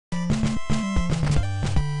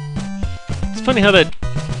It's funny how that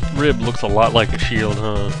rib looks a lot like a shield,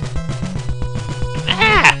 huh?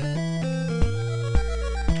 Ah!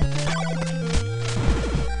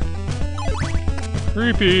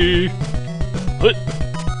 Creepy! What?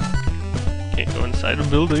 Can't go inside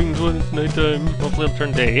of buildings when it's nighttime. Hopefully it'll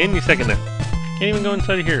turn day any second now. Can't even go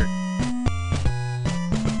inside of here.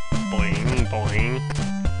 Boing, boing.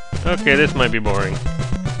 Okay, this might be boring.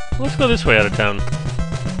 Let's go this way out of town.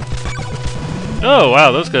 Oh,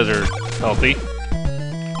 wow, those guys are healthy.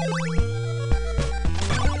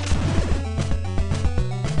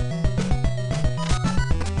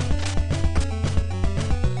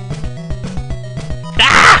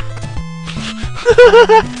 Ah!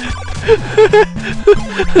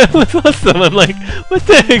 That was awesome. I'm like, what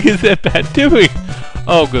the heck is that bat doing?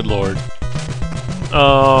 Oh, good lord.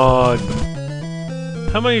 How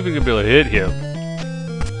am I even gonna be able to hit him?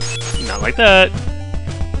 Not like that.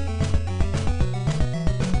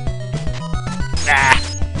 Ah!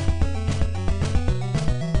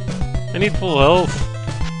 I need full health.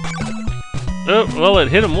 Oh, well, it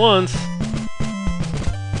hit him once.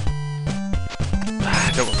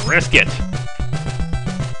 I don't want to risk it.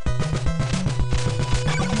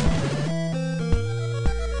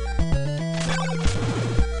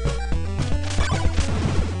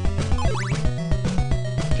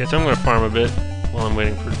 Okay, so I'm going to farm a bit while I'm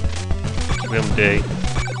waiting for him day.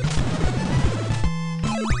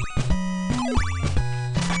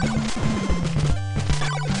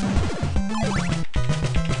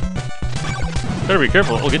 Better be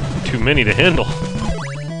careful, I'll get too many to handle.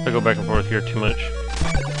 If I go back and forth here too much.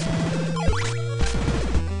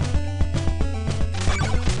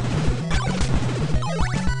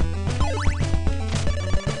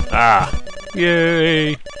 Ah!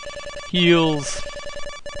 Yay! Heals!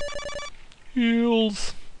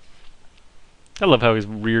 Heals! I love how he's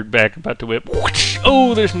reared back about to whip.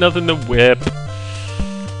 Oh, there's nothing to whip!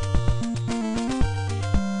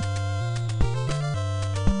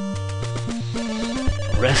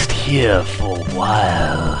 Rest here for a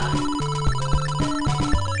while.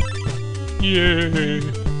 Yay!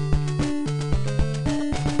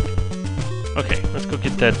 Okay, let's go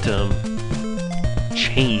get that,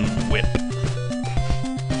 chain whip.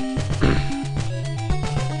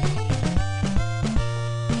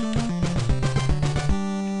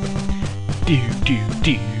 Do do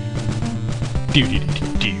do. Do do do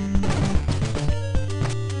do.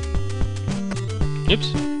 Oops.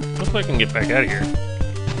 Hopefully I can get back out of here.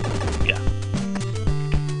 Yeah.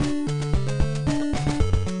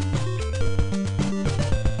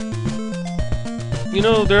 You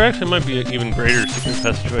know, there actually might be an even greater secret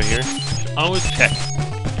passageway here. Always check.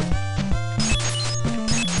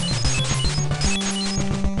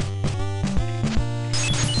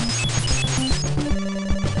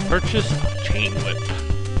 Purchase a chain whip.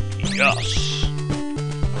 Yes.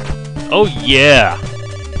 Oh yeah.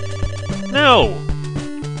 No.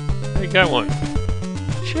 I got one.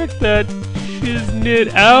 Check that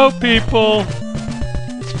shiznit out, people.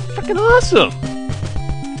 It's freaking awesome.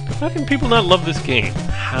 How can people not love this game?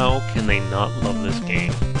 How can they not love this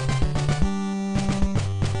game?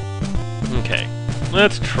 Okay,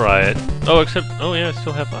 let's try it. Oh, except, oh yeah, I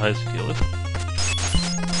still have the high skill.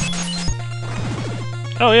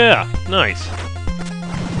 Oh yeah, nice.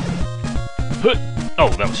 Oh,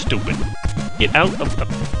 that was stupid. Get out of the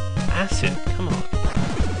acid, come on.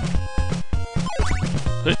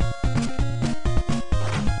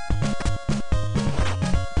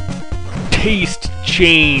 Taste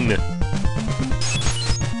chain.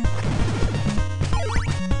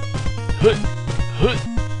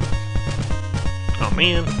 Oh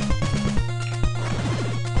man.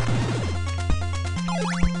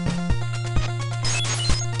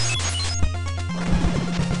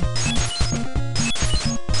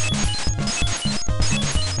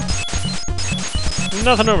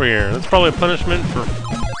 Nothing over here. That's probably a punishment for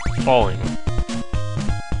falling.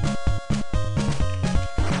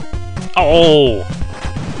 Oh!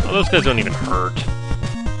 Oh, those guys don't even hurt.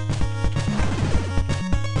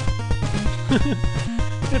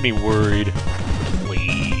 Get me worried.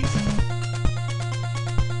 Please.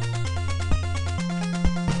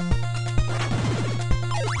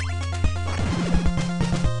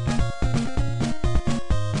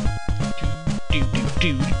 Do do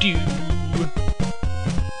do do do.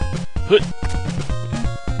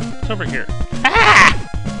 It's over here. Ah!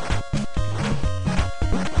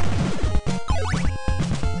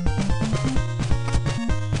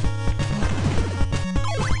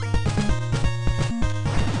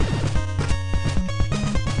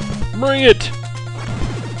 Bring it!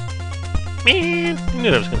 Man, I knew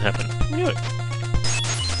that was gonna happen. I knew it.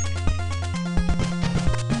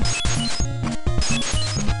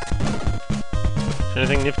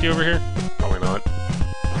 Anything nifty over here? Probably not.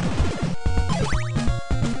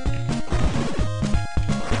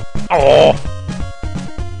 Oh!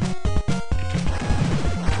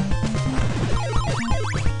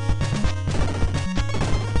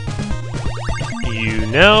 You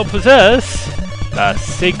now possess a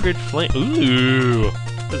sacred flame. Ooh!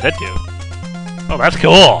 What does that do? Oh, that's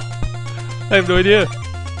cool! I have no idea.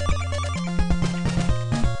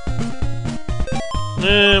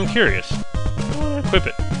 I'm curious. I want to equip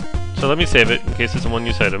it. So let me save it in case it's a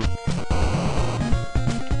one-use item.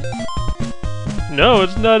 No,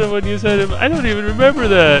 it's not a one-use item. I don't even remember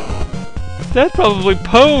that. That's probably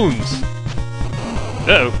Pones.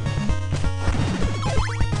 Uh-oh.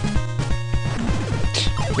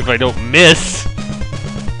 If I don't miss.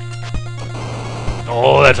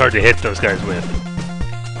 Oh, that's hard to hit those guys with.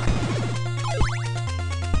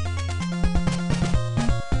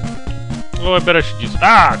 Oh, I bet I should use...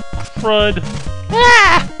 Ah! Crud!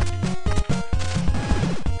 Ah!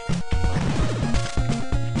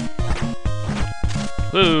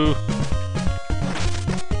 Woo!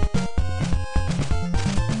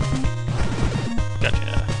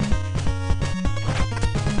 Gotcha.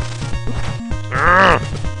 Arrgh!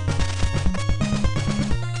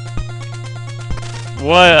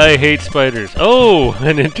 Why I hate spiders. Oh!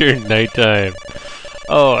 And it turned nighttime.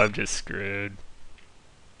 Oh, I'm just screwed.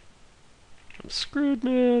 I'm screwed,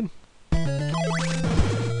 man.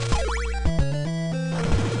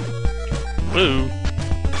 Woo.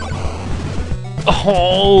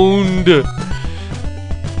 Owned!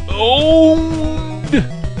 Owned!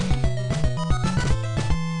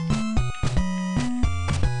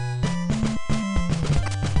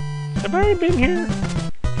 Have I already been here?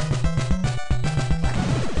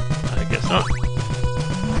 I guess not.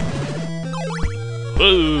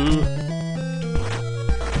 Woo!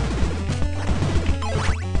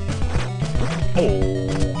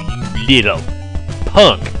 Oh, you little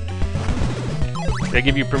punk! Did I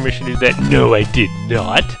give you permission to do that? No, I did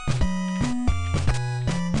not.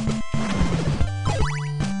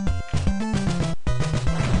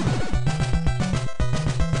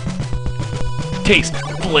 Taste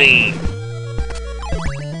flame.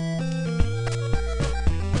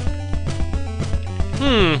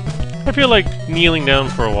 I feel like kneeling down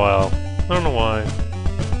for a while. I don't know why.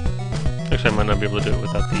 Actually, I might not be able to do it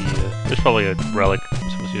without the... there's probably a relic I'm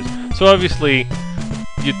supposed to use. So obviously,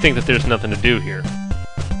 you'd think that there's nothing to do here.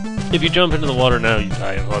 If you jump into the water now, you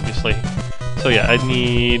die, obviously. So yeah, I'd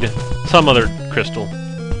need some other crystal.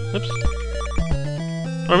 Oops.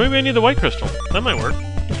 Or maybe I need the white crystal. That might work.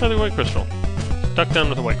 Let's try the white crystal. Stuck down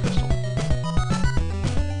with the white crystal.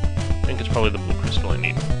 I think it's probably the blue crystal I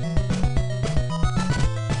need.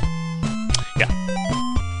 Yeah.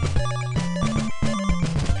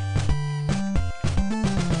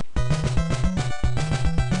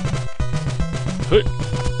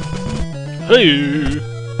 Hey!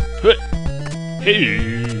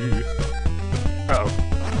 Hey! Uh-oh.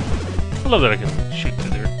 I love that I can shoot through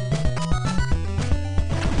there.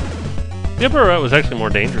 The upper route was actually more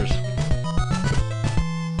dangerous.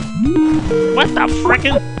 What the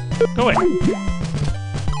frickin'? Go away.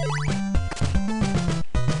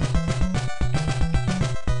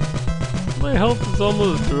 My health is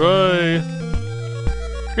almost dry.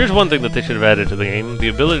 Here's one thing that they should have added to the game. The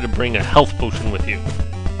ability to bring a health potion with you.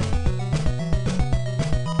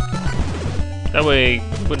 That way,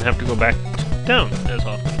 you wouldn't have to go back down as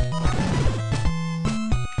often.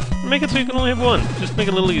 Make it so you can only have one. Just make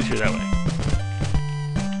it a little easier that way.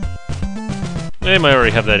 They might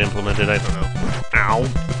already have that implemented, I don't know. Ow!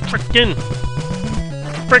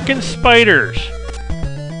 Frickin' spiders!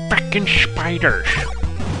 Frickin' spiders!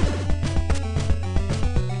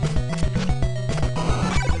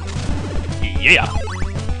 Yeah!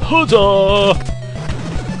 Huzzah!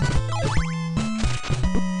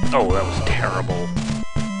 Oh, that was terrible.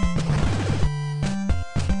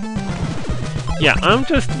 Yeah, I'm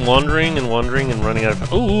just wandering and wandering and running out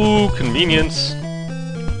of... Ooh, convenience!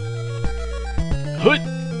 Hut!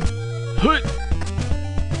 Hut!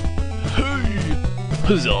 Hey!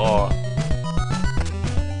 Huzzah!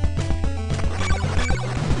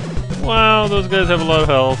 Wow, those guys have a lot of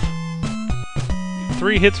health.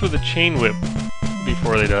 3 hits with a chain whip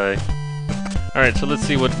before they die. Alright, so let's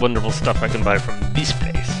see what wonderful stuff I can buy from this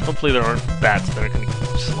place. Hopefully there aren't bats that are going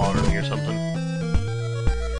to slaughter me or something.